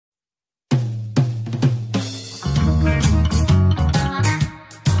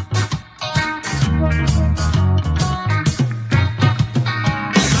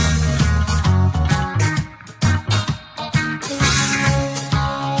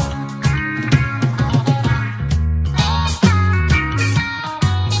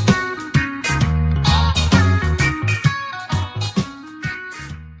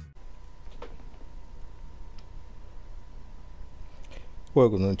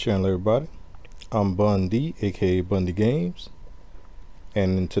Welcome to the channel, everybody. I'm Bundy, aka Bundy Games,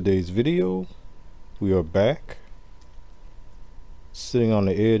 and in today's video we are back sitting on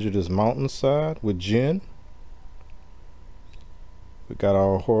the edge of this mountainside with Jen. We got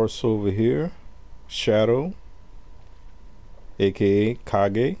our horse over here, Shadow, aka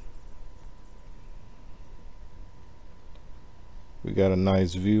Kage. We got a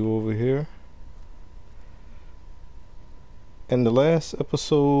nice view over here. In the last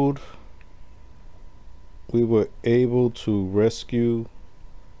episode, we were able to rescue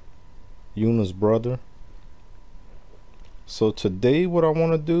Yuna's brother. So today what I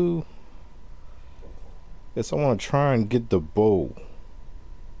want to do is I want to try and get the bow.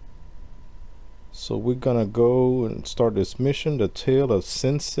 So we're gonna go and start this mission, the tale of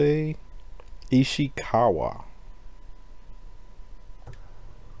Sensei Ishikawa.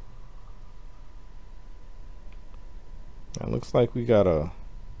 It looks like we got a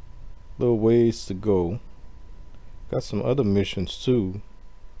little ways to go. Got some other missions too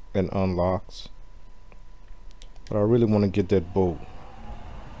and unlocks, but I really want to get that bow.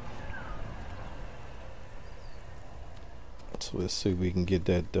 So let's see if we can get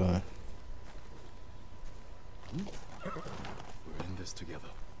that done. We're in this together.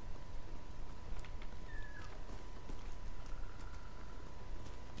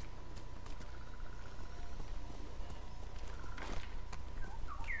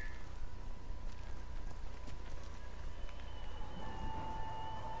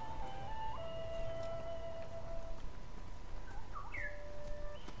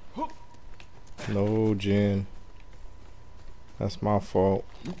 No, Jen. That's my fault.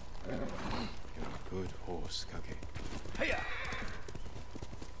 You're a good horse, Kage.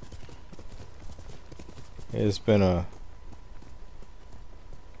 It's been a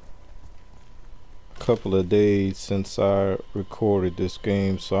couple of days since I recorded this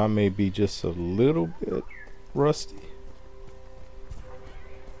game, so I may be just a little bit rusty.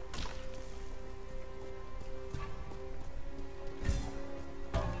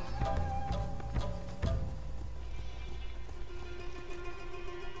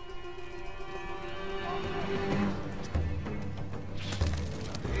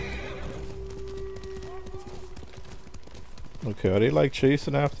 Okay, are they like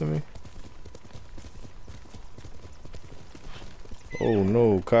chasing after me? Oh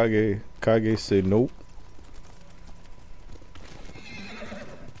no, Kage said nope.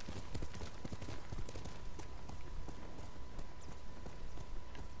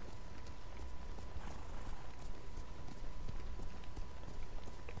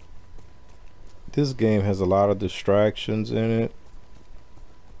 This game has a lot of distractions in it.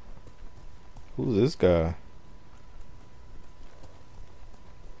 Who's this guy?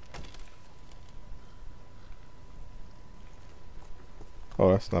 Oh,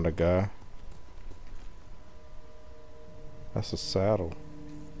 that's not a guy. That's a saddle.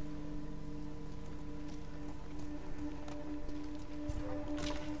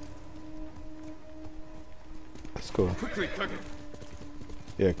 Let's go. Quickly, Kage.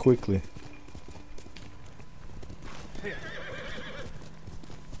 Yeah, quickly.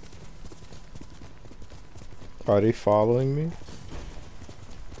 Are they following me?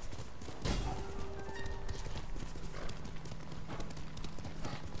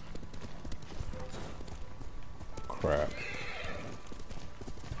 Crap.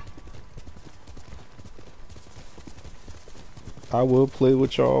 I will play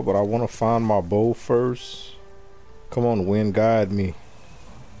with y'all, but I want to find my bow first. Come on, wind, guide me.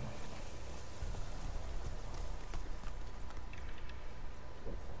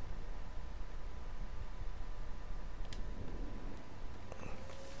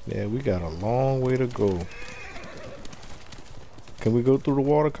 Yeah, we got a long way to go. Can we go through the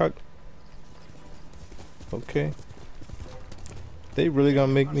water, cock? Okay. They really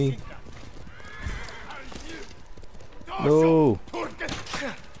gonna make me? No.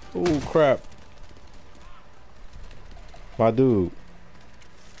 Oh crap. My dude.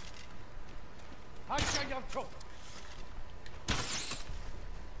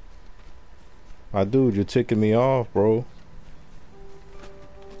 My dude, you're ticking me off, bro.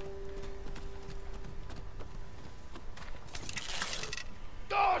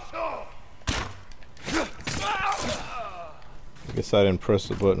 I guess I didn't press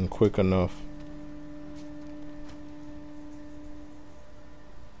the button quick enough.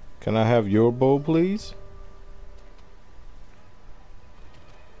 Can I have your bow, please?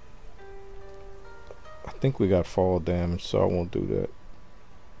 I think we got fall damage, so I won't do that.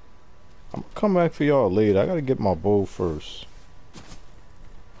 I'm gonna come back for y'all later. I gotta get my bow first.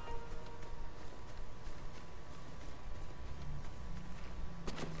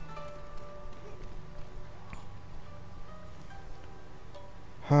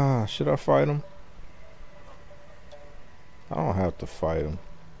 Ah, should I fight him? I don't have to fight him.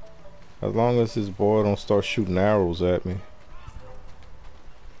 As long as this boy don't start shooting arrows at me.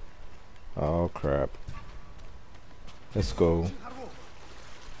 Oh crap. Let's go.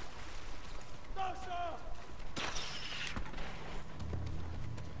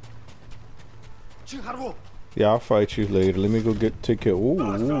 Yeah, I'll fight you later. Let me go take care.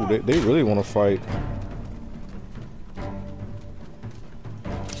 Ooh, they really want to fight.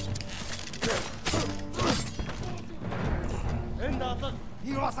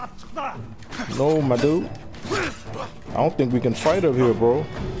 No, my dude. I don't think we can fight up here, bro.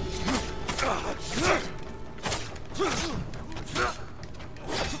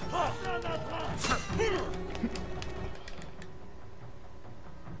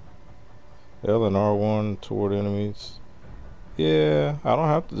 L and R1 toward enemies. Yeah, I don't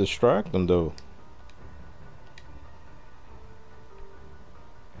have to distract them though.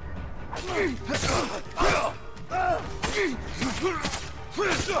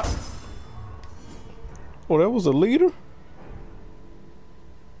 Oh, that was a leader?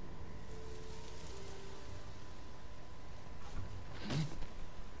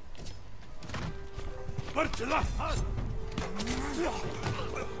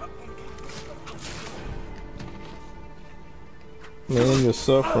 Man, you're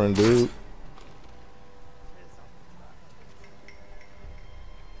suffering, dude.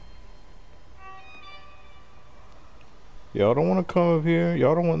 Y'all don't want to come up here?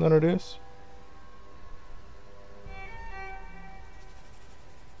 Y'all don't want none of this?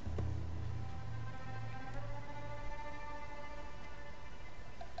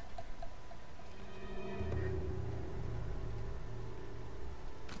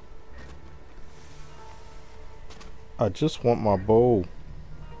 I just want my bow.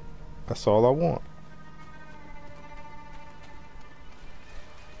 That's all I want.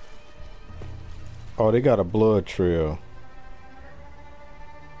 Oh, they got a blood trail.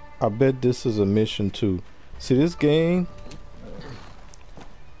 I bet this is a mission too. See this game?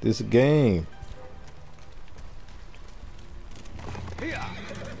 This game.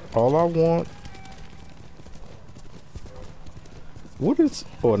 All I want. What is...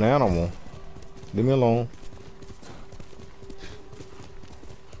 Oh, an animal. Leave me alone.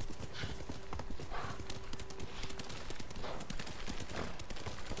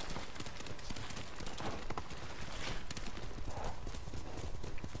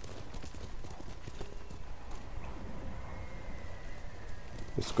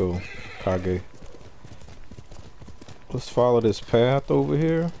 Let's go, Kage. Let's follow this path over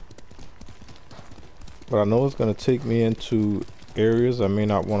here. But I know it's gonna take me into areas I may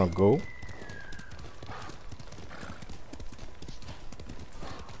not want to go.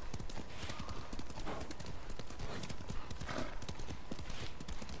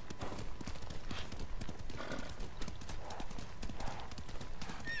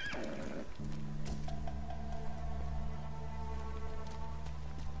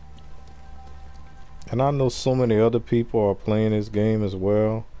 And I know so many other people are playing this game as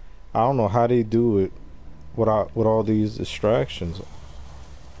well. I don't know how they do it with all these distractions.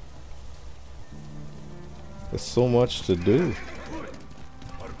 There's so much to do.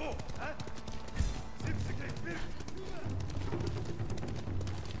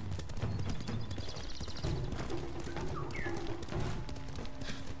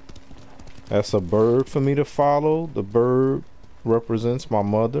 That's a bird for me to follow. The bird represents my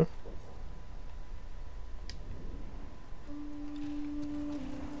mother.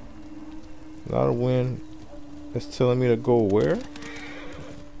 Not a wind. It's telling me to go where?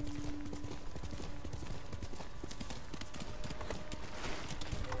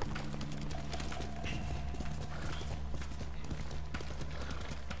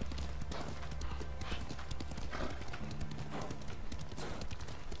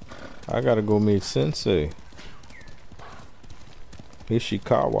 I gotta go meet Sensei.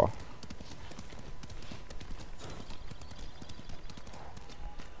 Ishikawa.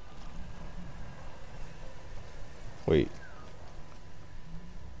 Wait.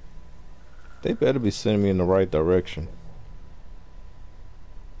 They better be sending me in the right direction.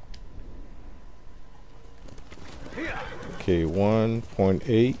 Okay,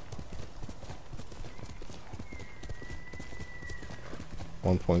 1.8.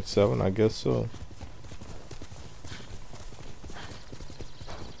 1.7, I guess so.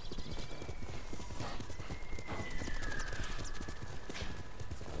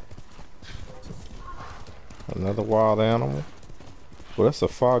 Another wild animal. Well, that's a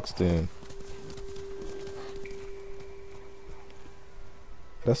fox then.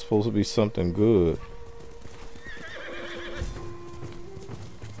 That's supposed to be something good.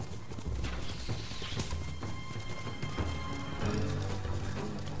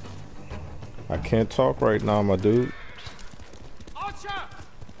 can't talk right now, my dude.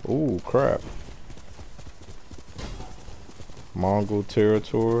 Ooh, crap. Mongol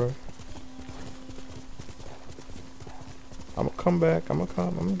territory. I'm gonna come back. I'm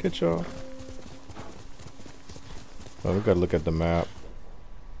gonna get y'all. Oh, we gotta look at the map.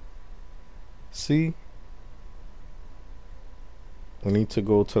 See? We need to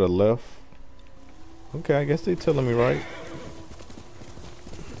go to the left. Okay, I guess they're telling me right.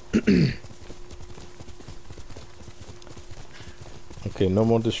 Okay, no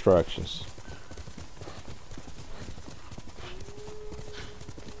more distractions.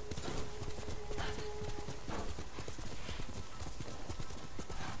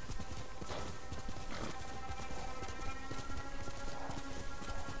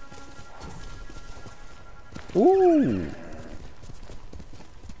 Ooh.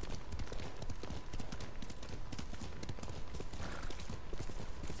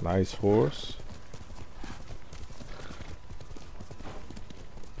 Nice horse.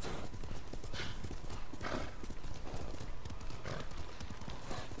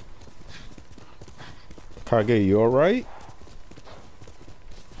 Kage, you alright?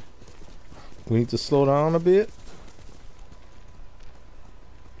 We need to slow down a bit.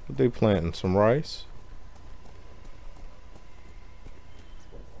 What they planting? Some rice?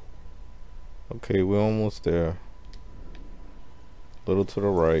 Okay, we're almost there. A little to the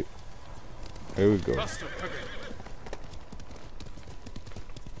right. There we go.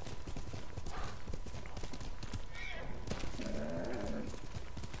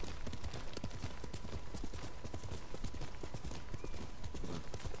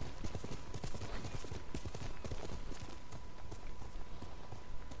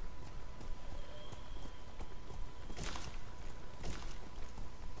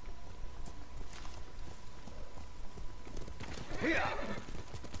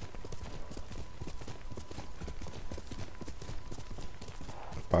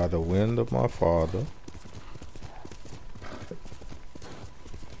 By the wind of my father.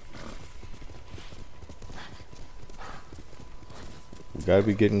 We gotta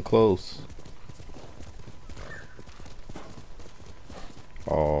be getting close.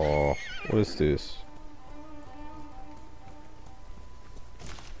 Oh, what is this?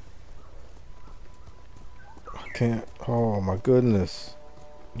 I can't. Oh my goodness.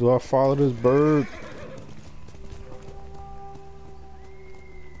 Do I follow this bird?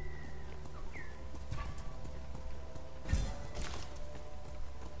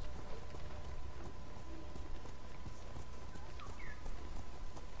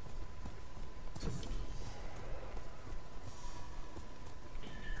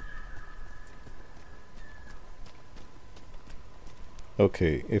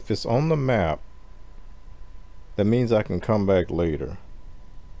 Okay, if it's on the map, that means I can come back later.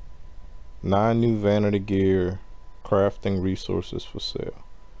 9 new vanity gear, crafting resources for sale.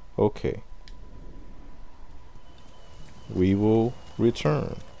 Okay. We will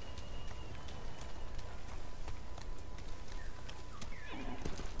return.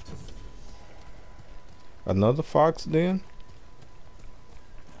 Another fox den?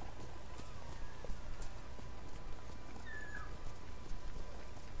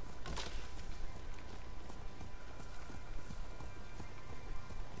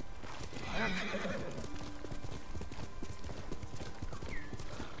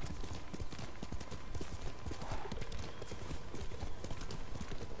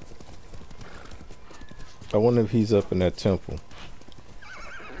 I wonder if he's up in that temple.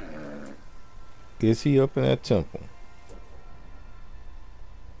 Is he up in that temple?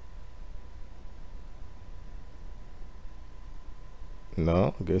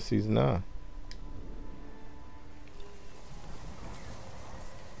 No, I guess he's not.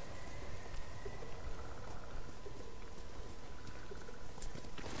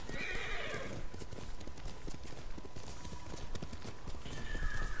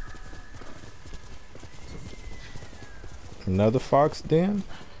 Another fox den?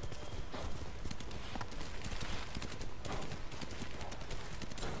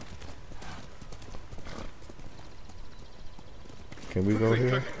 Can we go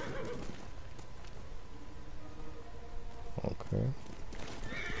here? Okay.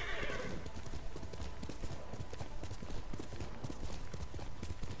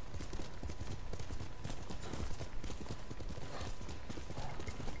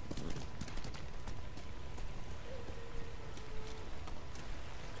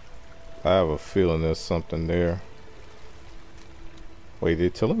 I have a feeling there's something there. Wait, they're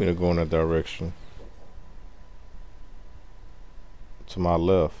telling me to go in that direction. To my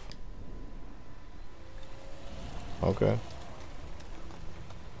left. Okay.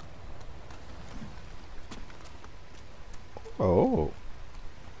 Oh.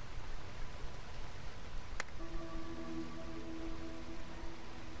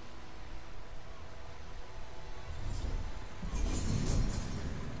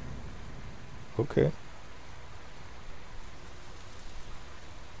 Okay.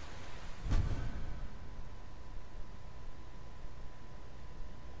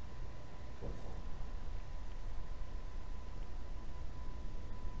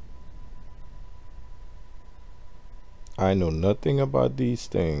 I know nothing about these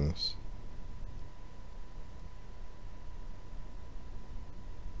things.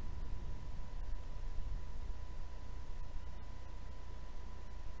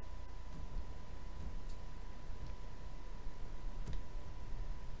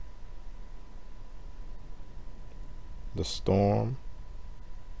 The storm.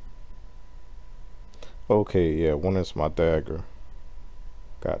 Okay, yeah, one is my dagger.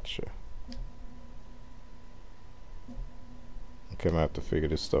 Gotcha. Okay, I'm gonna have to figure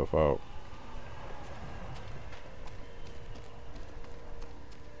this stuff out.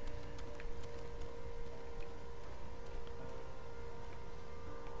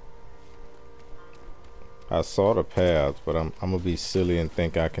 I saw the path, but I'm gonna be silly and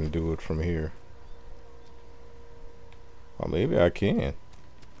think I can do it from here. Or maybe I can.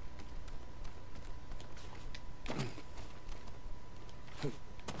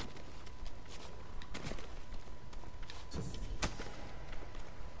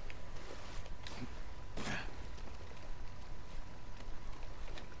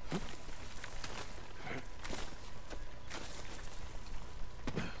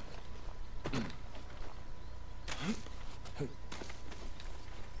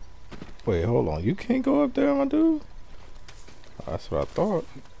 Wait, hold on. You can't go up there, my dude? That's what I thought.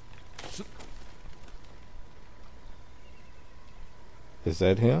 Is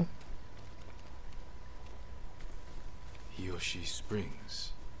that him? Hiyoshi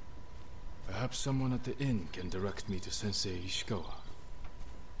Springs. Perhaps someone at the inn can direct me to Sensei Ishikawa.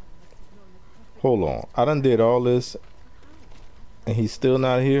 Hold on. I done did all this and he's still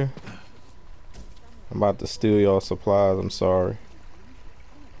not here? I'm about to steal y'all supplies. I'm sorry.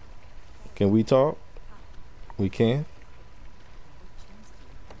 Can we talk? We can?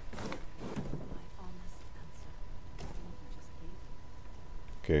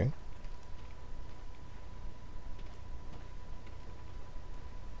 Okay.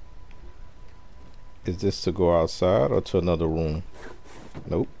 Is this to go outside or to another room?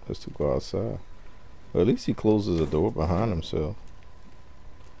 Nope, that's to go outside. Well, at least he closes the door behind himself.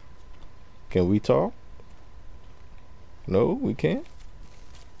 Can we talk? No, we can't.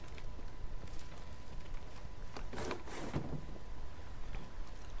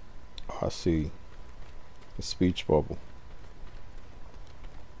 Oh, I see. The speech bubble.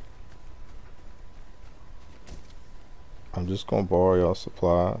 I'm just gonna borrow y'all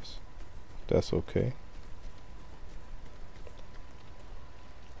supplies. That's okay.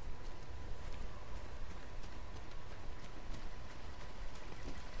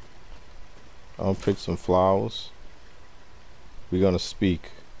 I'll pick some flowers. We're gonna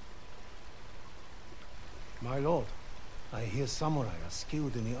speak. My lord, I hear samurai are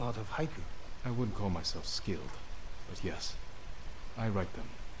skilled in the art of haiku. I wouldn't call myself skilled, but yes, I write them.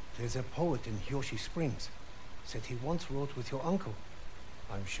 There's a poet in Hiyoshi Springs. Said he once wrote with your uncle.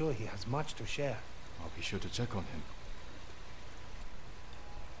 I'm sure he has much to share. I'll be sure to check on him.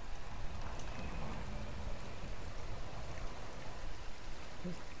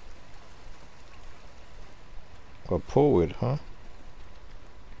 A poet, huh?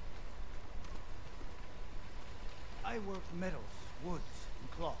 I work metals, woods,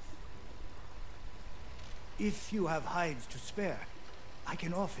 and cloth. If you have hides to spare, I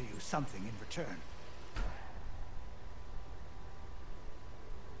can offer you something in return.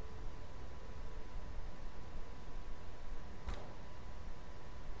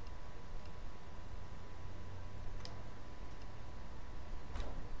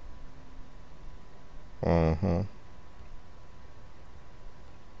 Uh-huh.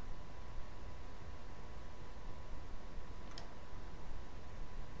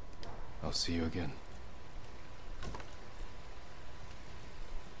 I'll see you again.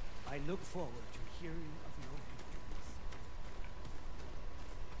 I look forward to hearing of your victories.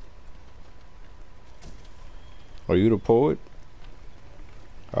 Are you the poet?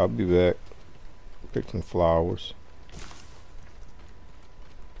 I'll be back. Picking flowers.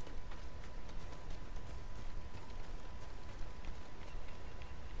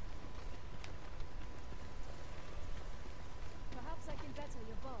 Perhaps I can better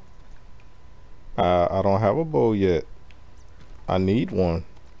your bow. I don't have a bow yet. I need one.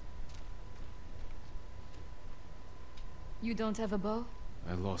 You You don't have a bow?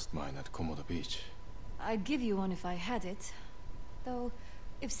 I lost mine at Komodo Beach. I'd give you one if I had it. Though,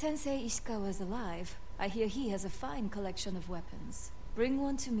 if Sensei Ishikawa's alive, I hear he has a fine collection of weapons. Bring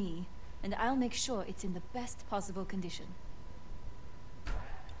one to me, and I'll make sure it's in the best possible condition.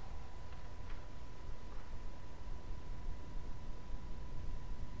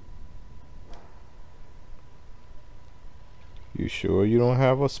 You sure you don't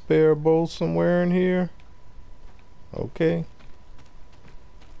have a spare bow somewhere in here? Okay.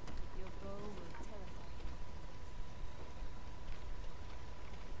 Your bow will terrify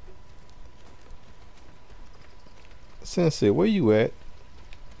you. Sensei, where you at?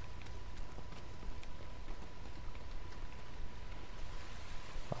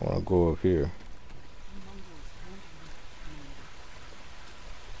 I want to go up here.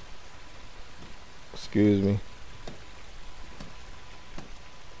 Excuse me.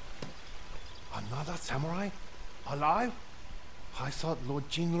 Another samurai? Alive? I thought Lord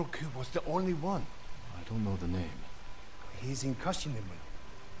Jinroku was the only one. I don't know the name. He's in Kashinemon.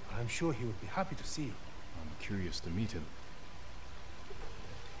 I'm sure he would be happy to see you. I'm curious to meet him.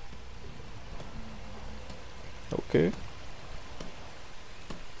 Okay.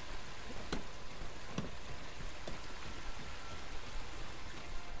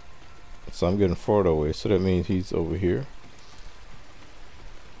 So I'm getting farther away, so that means he's over here.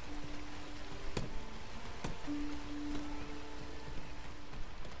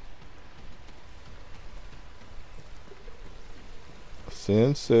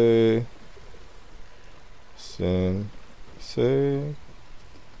 Sensei. Sensei.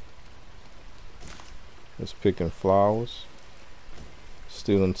 Just picking flowers.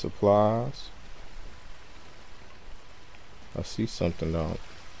 Stealing supplies. I see something down.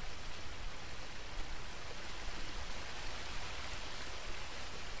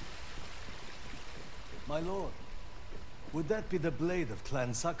 My lord, would that be the blade of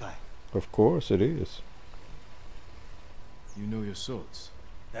Clan Sakai? Of course it is. You know your swords.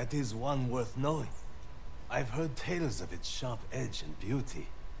 That is one worth knowing. I've heard tales of its sharp edge and beauty,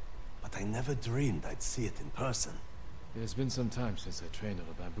 but I never dreamed I'd see it in person. It has been some time since I trained on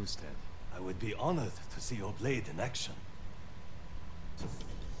a bamboo stand. I would be honored to see your blade in action.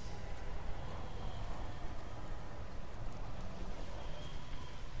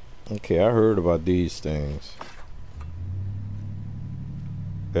 Okay, I heard about these things.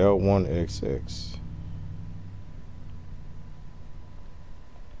 L1XX.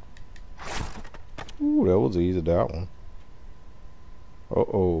 Ooh, that was easy, that one.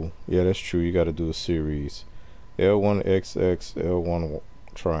 Uh-oh. Yeah, that's true. You got to do a series. L1XX, L1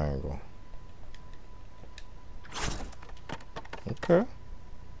 triangle. Okay.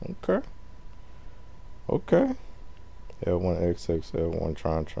 Okay. Okay. L1XX, L1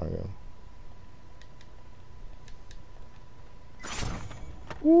 triangle.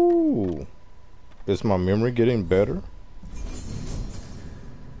 Ooh. Is my memory getting better?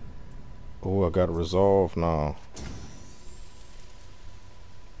 Oh, I got to resolve now.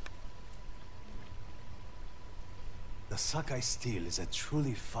 The Sakai steel is a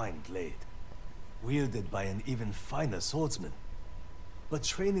truly fine blade, wielded by an even finer swordsman. But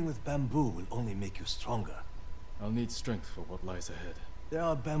training with bamboo will only make you stronger. I'll need strength for what lies ahead. There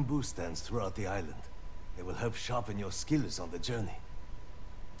are bamboo stands throughout the island. They will help sharpen your skills on the journey.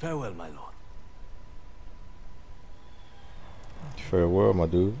 Farewell, my lord. Farewell, my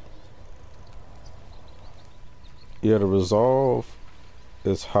dude. Yeah, the resolve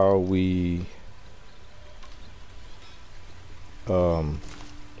is how we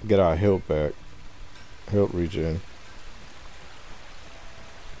get our health back. Health regen.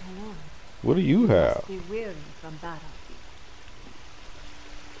 My lord, What do you have? be weary from battle.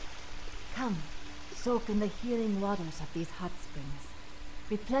 Come, soak in the healing waters of these hot springs.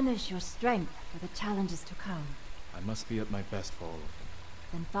 Replenish your strength for the challenges to come. I must be at my best for all of them.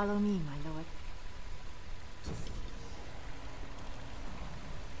 Then follow me, my lord.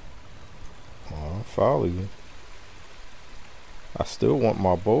 I'll follow you. I still want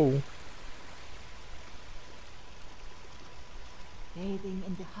my bow. Bathing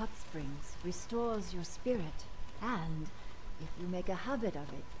in the hot springs restores your spirit, and if you make a habit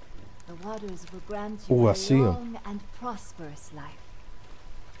of it, the waters will grant you Ooh, I a see 'em. long and prosperous life.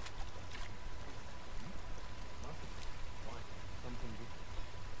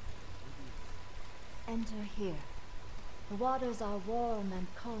 Enter here. The waters are warm and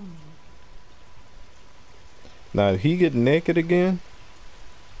calming. Now, if he get naked again,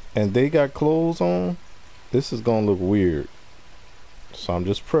 and they got clothes on, this is gonna look weird. So I'm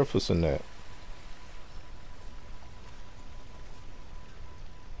just prefacing that.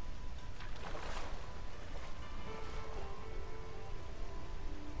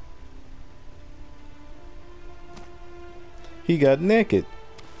 He got naked.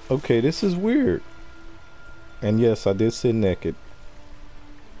 Okay, this is weird. And yes, I did say naked.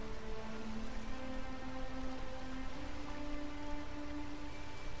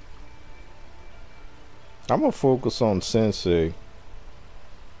 I'm gonna focus on Sensei.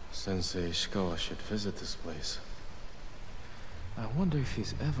 Sensei Ishikawa should visit this place. I wonder if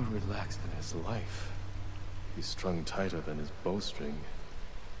he's ever relaxed in his life. He's strung tighter than his bowstring.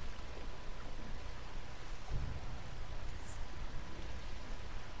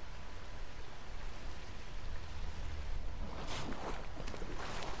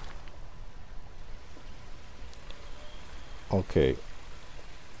 Okay.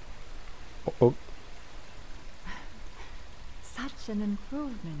 Oh, Such an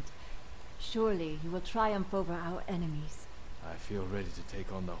improvement. Surely you will triumph over our enemies. I feel ready to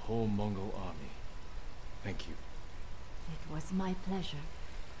take on the whole Mongol army. Thank you. It was my pleasure.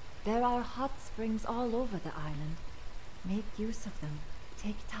 There are hot springs all over the island. Make use of them.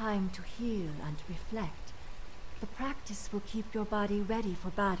 Take time to heal and reflect. The practice will keep your body ready for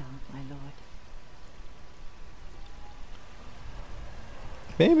battle, my lord.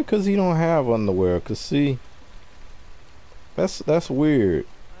 maybe because he don't have underwear. Cause see, that's weird.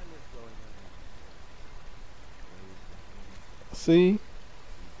 See,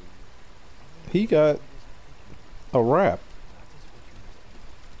 he got a wrap.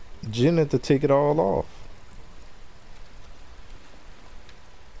 Jin had to take it all off.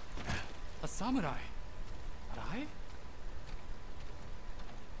 A samurai. Arai?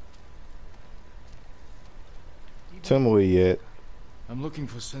 Tell me where he at. I'm looking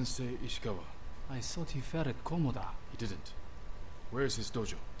for Sensei Ishikawa. I thought he fell at Komoda. He didn't. Where is his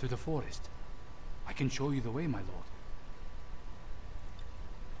dojo? To the forest. I can show you the way, my lord.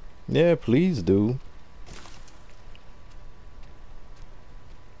 Yeah, please do.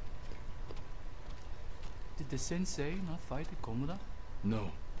 Did the sensei not fight at Komoda?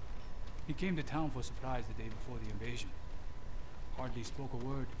 No. He came to town for surprise the day before the invasion. Hardly spoke a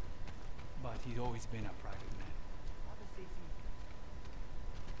word, but he'd always been a private man.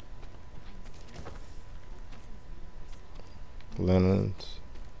 Linens.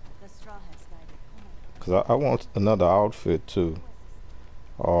 The Straw Hats died at Komoda. Cause I want another outfit too.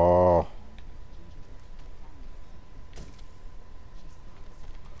 Oh,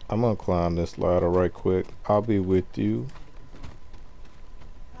 I'm gonna climb this ladder right quick. I'll be with you.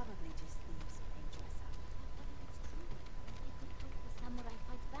 Probably just thieves playing dress up. The samurai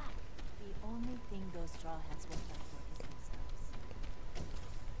fight back. The only thing those Straw Hats will fight for is themselves.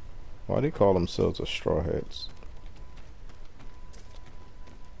 Why do they call themselves a Straw Hats?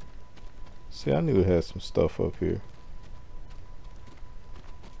 See, I knew it had some stuff up here.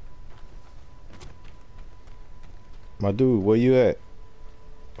 My dude, where you at?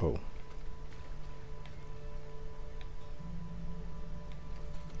 Oh.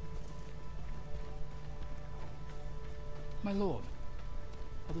 My lord,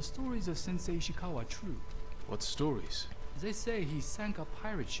 are the stories of Sensei Ishikawa true? What stories? They say he sank a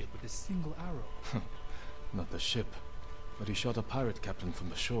pirate ship with a single arrow. Not the ship, but he shot a pirate captain from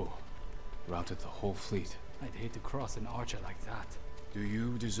the shore. Routed the whole fleet. I'd hate to cross an archer like that. Do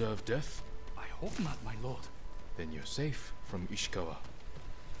you deserve death? I hope not, my lord. Then you're safe from Ishikawa.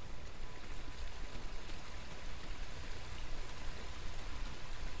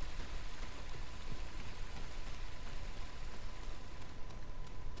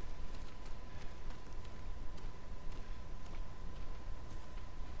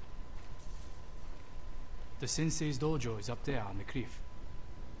 The sensei's dojo is up there on the cliff.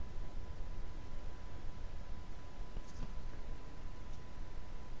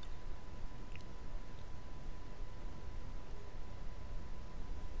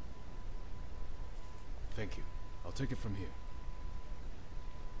 Thank you. I'll take it from here.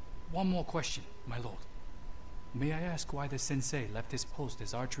 One more question, my lord. May I ask why the sensei left his post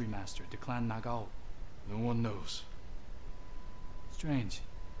as archery master to Clan Nagao? No one knows. Strange.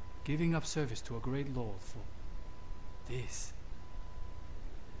 Giving up service to a great lord for this.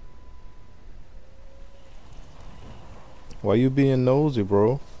 Why you being nosy,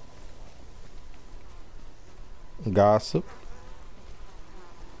 bro? Gossip.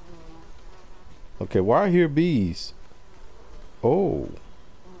 Okay, why I hear bees? Oh.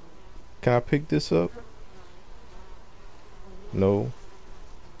 Can I pick this up? No.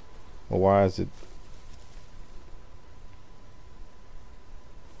 Well, why is it?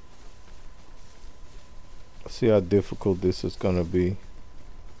 See how difficult this is gonna be.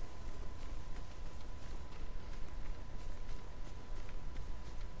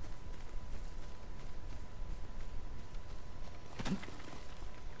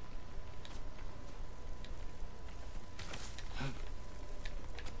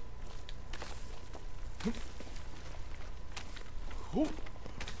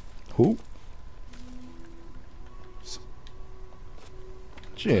 Who?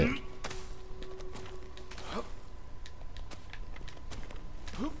 Jin.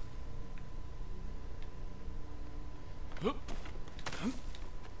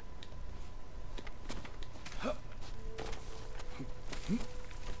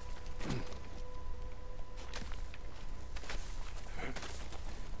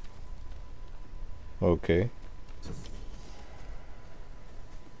 Okay.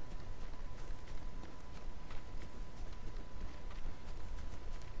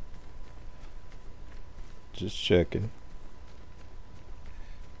 Just checking.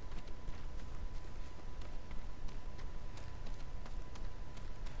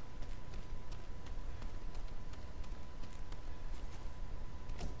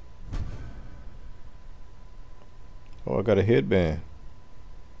 Oh, I got a headband.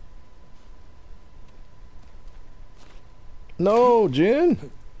 No,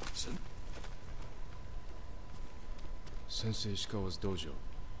 Jin. Sensei Ishikawa's dojo.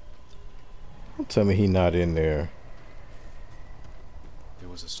 Don't tell me he not in there. There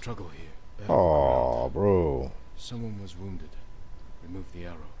was a struggle here. Oh, bro. Someone was wounded. Remove the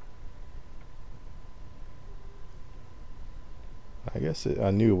arrow. I guess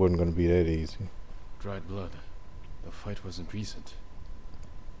I knew it wasn't going to be that easy. Dried blood. The fight wasn't recent.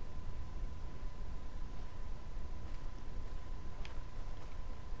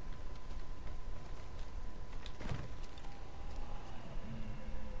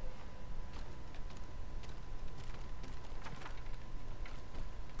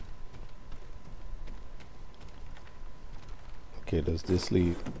 Okay, does this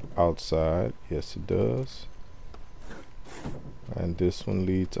lead outside? Yes, it does. And this one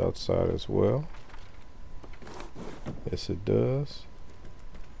leads outside as well. Yes, it does.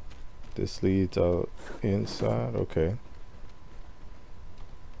 This leads out inside. Okay.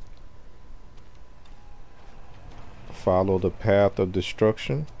 Follow the path of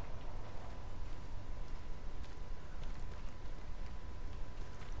destruction.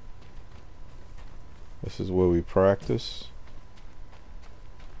 This is where we practice.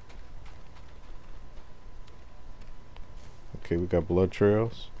 Okay, we got blood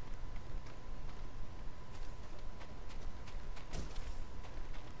trails.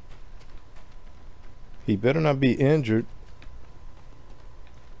 He better not be injured.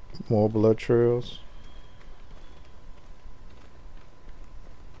 More blood trails.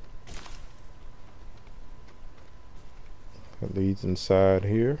 It leads inside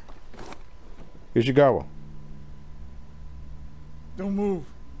here. Ishigawa. Don't move.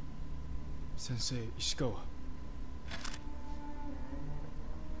 Sensei Ishikawa.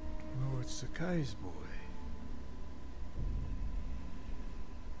 Lord Sakai's boy.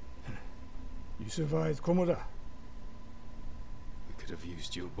 You survived Komoda. We could have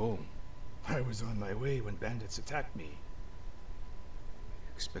used your bone. I was on my way when bandits attacked me.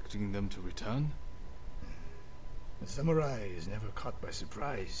 Expecting them to return? The samurai is never caught by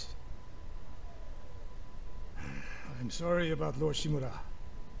surprise. I'm sorry about Lord Shimura.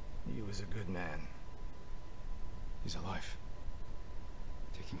 He was a good man. He's alive.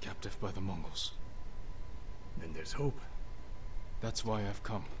 Taken captive by the Mongols. Then there's hope. That's why I've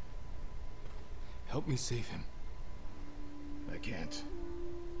come. Help me save him. I can't.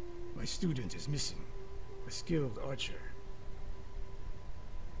 My student is missing. A skilled archer.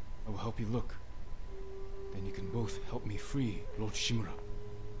 I will help you look. Then you can both help me free Lord Shimura.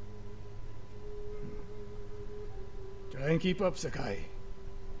 Try and keep up, Sakai.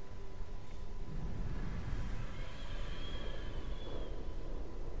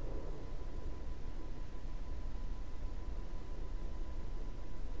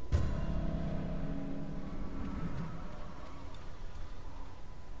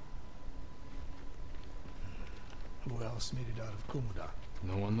 Who else made it out of Komoda?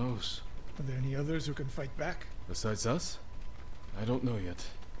 No one knows. Are there any others who can fight back? Besides us? I don't know yet.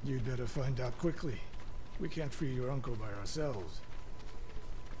 You'd better find out quickly. We can't free your uncle by ourselves.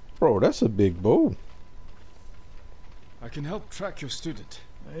 Bro, that's a big bow. I can help track your student.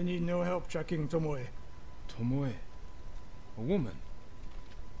 I need no help tracking Tomoe. Tomoe. A woman.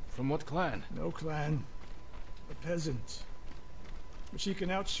 From what clan? No clan. A peasant. But she can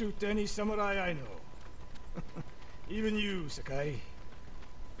outshoot any samurai I know. Even you, Sakai.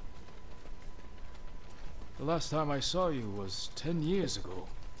 The last time I saw you was 10 years ago.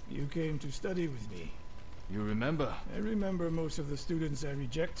 You came to study with me. You remember? I remember most of the students I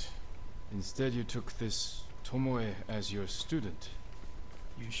reject. Instead you took this Tomoe as your student.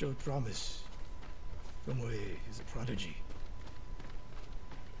 You showed promise. Tomoe is a prodigy.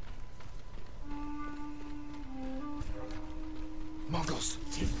 Mongols!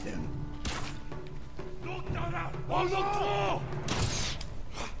 Take them.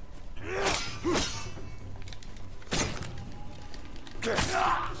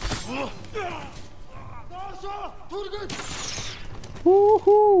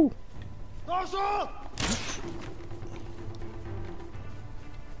 Woohoo!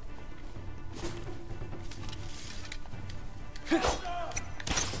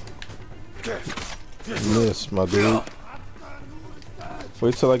 Miss, my dude.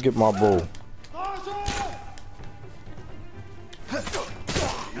 Wait till I get my bow.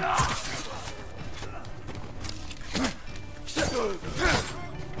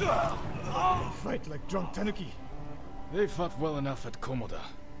 Fight like drunk tanuki. They fought well enough at Komoda.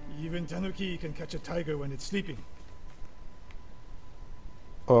 Even tanuki can catch a tiger when it's sleeping.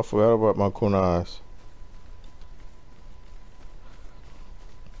 Oh, I forgot about my kunais.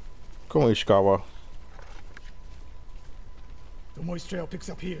 Come on, Ishikawa. The moist trail picks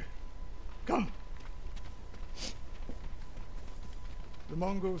up here. Come! The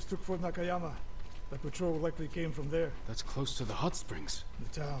Mongols took Fort Nakayama. The patrol likely came from there. That's close to the hot springs.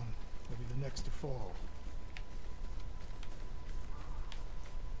 The town will be the next to fall.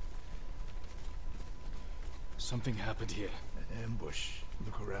 Something happened here. An ambush.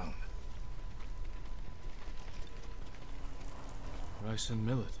 Look around. Rice and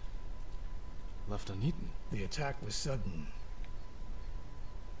millet. Left uneaten. The attack was sudden.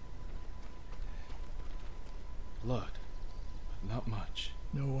 Blood, but not much.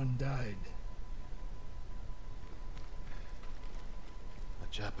 No one died.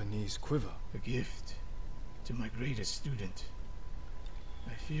 A Japanese quiver. A gift to my greatest student.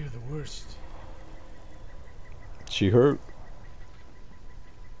 I fear the worst. She hurt.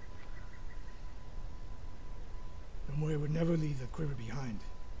 Tomoe would never leave the quiver behind.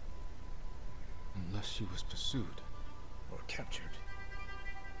 Unless she was pursued. Or captured.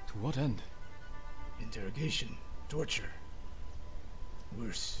 To what end? Interrogation. Torture.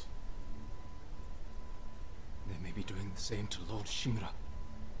 Worse. They may be doing the same to Lord Shimura.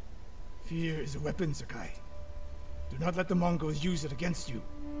 Fear is a weapon, Sakai. Do not let the Mongols use it against you.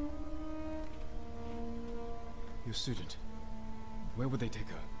 Your student. Where would they take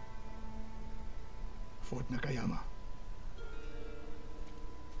her? Fort Nakayama.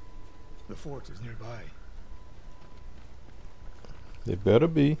 The fort is nearby. They better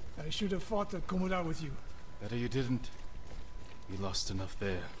be. I should have fought at Komoda with you. Better you didn't. We lost enough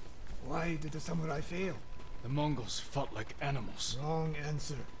there. Why did the samurai fail? The Mongols fought like animals. Wrong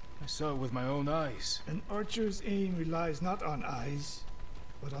answer. I saw it with my own eyes. An archer's aim relies not on eyes,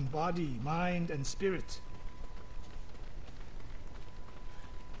 but on body, mind, and spirit.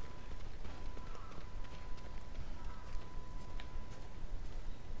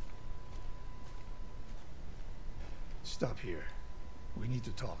 Stop here. We need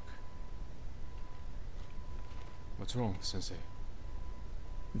to talk. What's wrong, Sensei?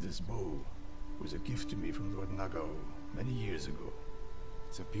 This bow was a gift to me from Lord Nagao many years ago.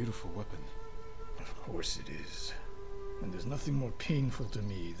 It's a beautiful weapon. Of course it is. And there's nothing more painful to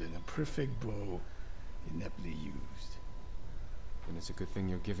me than a perfect bow ineptly used. Then it's a good thing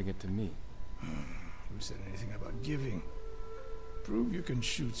you're giving it to me. Who said anything about giving? Prove you can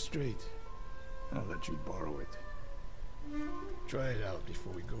shoot straight. I'll let you borrow it. Try it out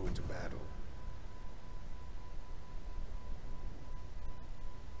before we go into battle.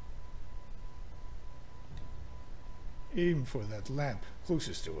 Aim for that lamp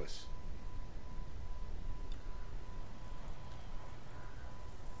closest to us.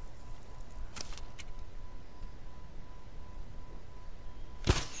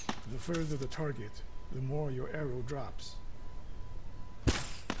 The further the target, the more your arrow drops.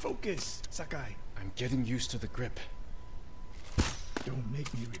 Focus, Sakai. I'm getting used to the grip. Don't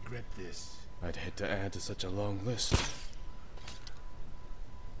make me regret this. I'd hate to add to such a long list.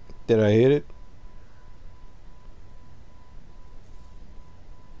 Did I hit it?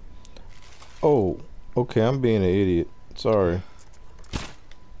 Oh, okay, I'm being an idiot. Sorry.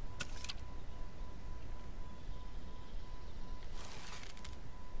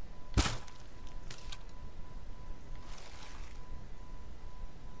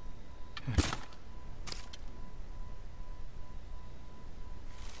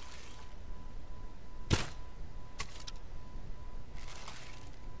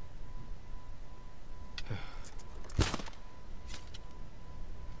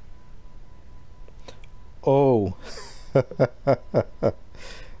 Oh,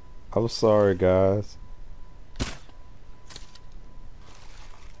 I'm sorry, guys.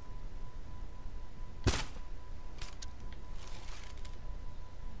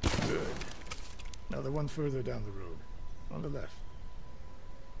 Good. Now the one further down the road. On the left.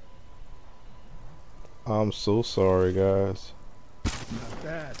 I'm so sorry, guys. Not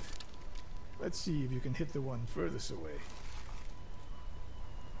bad. Let's see if you can hit the one furthest away.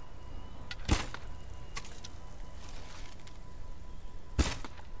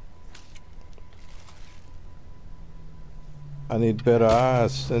 I need better eyes,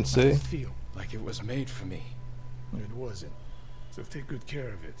 How does Sensei. it feel? Like it was made for me. It wasn't. So take good care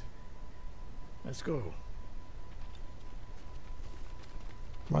of it. Let's go.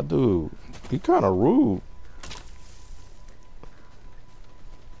 My dude, he kind of rude.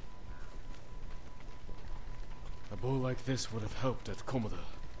 A bow like this would have helped at Komoda.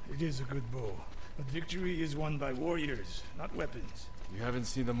 It is a good bow, but victory is won by warriors, not weapons. You haven't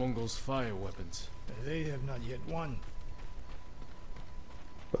seen the Mongols' fire weapons. They have not yet won.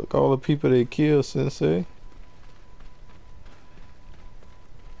 Look all the people they killed, Sensei.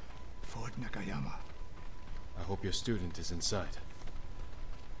 Fort Nakayama. I hope your student is inside.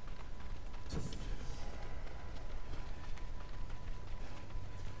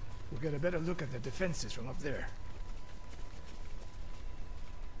 We'll get a better look at the defenses from up there.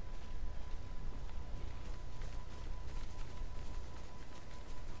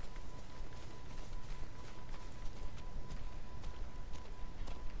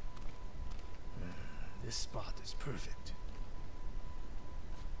 This spot is perfect.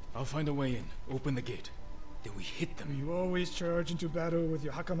 I'll find a way in. Open the gate. Then we hit them. You always charge into battle with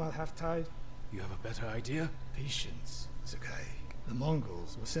your hakama half-tied? You have a better idea? Patience, Sakai. The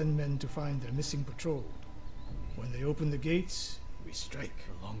Mongols will send men to find their missing patrol. When they open the gates, we strike.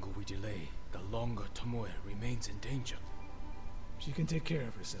 The longer we delay, the longer Tomoe remains in danger. She can take care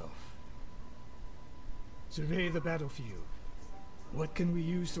of herself. Survey the battlefield. What can we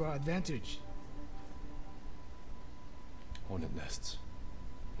use to our advantage? Hornet nests.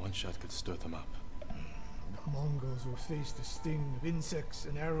 One shot could stir them up. The Mongols will face the sting of insects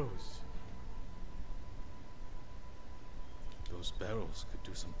and arrows. Those barrels could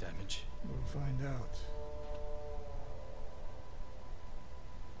do some damage. We'll find out.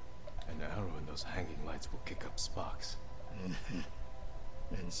 An arrow in those hanging lights will kick up sparks.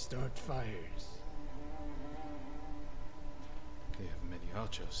 And start fires. They have many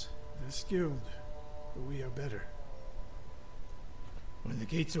archers. They're skilled, but we are better. When the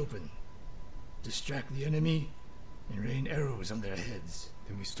gates open, distract the enemy and rain arrows on their heads.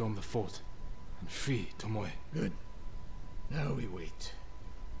 Then we storm the fort and free Tomoe. Good. Now we wait.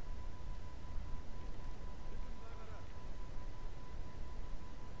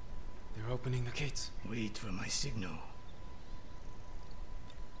 They're opening the gates. Wait for my signal.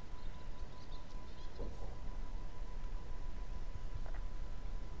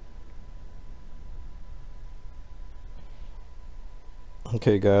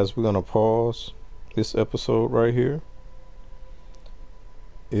 Okay, guys, we're gonna pause this episode right here.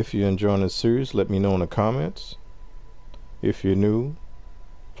 If you're enjoying this series, let me know in the comments. If you're new,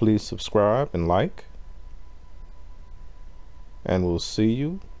 please subscribe and like. And we'll see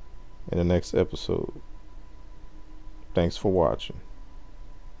you in the next episode. Thanks for watching.